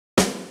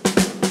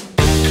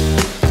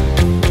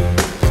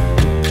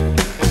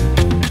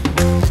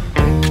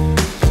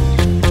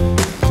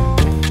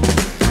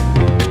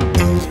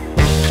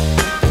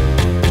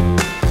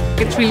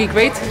really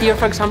great here,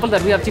 for example,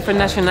 that we have different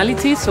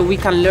nationalities, so we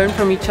can learn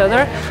from each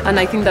other, and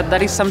I think that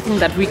that is something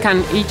that we can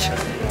each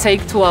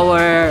take to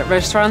our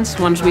restaurants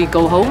once we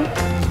go home.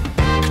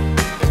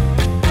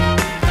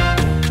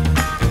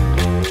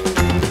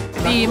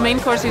 The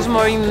main course is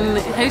more in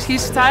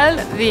his style,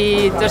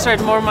 the dessert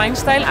more mine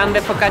style, and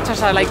the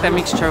focaccias are like the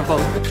mixture of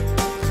both.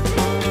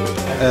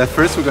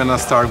 First we're gonna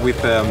start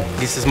with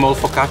these small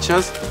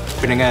focaccias.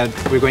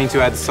 We're going to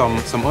add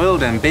some oil,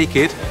 then bake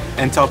it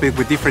and top it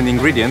with different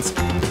ingredients.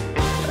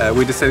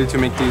 We decided to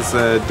make this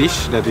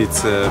dish that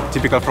it's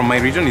typical from my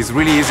region. It's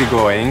really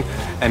easygoing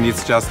and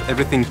it's just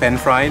everything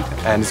pan-fried,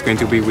 and it's going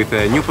to be with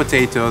new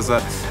potatoes,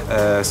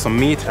 some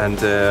meat, and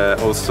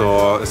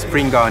also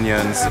spring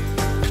onions.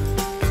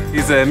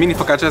 These mini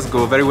focaccias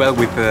go very well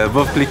with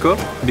VEUVE CLIQUOT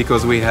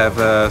because we have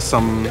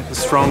some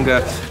strong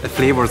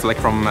flavors like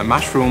from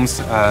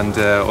mushrooms and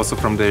also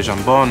from the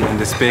jambon and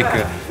the speck,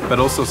 but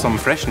also some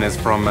freshness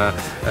from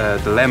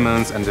the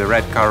lemons and the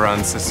red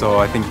currants, so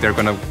I think they're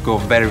gonna go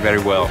very,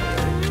 very well.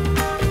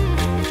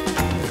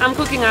 I'm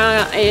cooking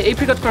an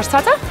apricot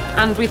crostata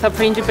and with a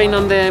frangipane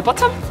on the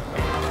bottom,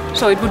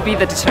 so it would be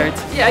the dessert.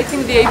 Yeah, I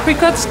think the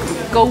apricots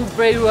go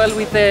very well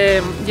with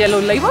the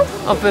yellow label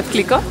of VEUVE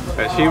CLIQUOT.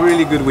 She's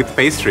really good with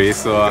pastry,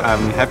 so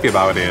I'm happy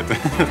about it.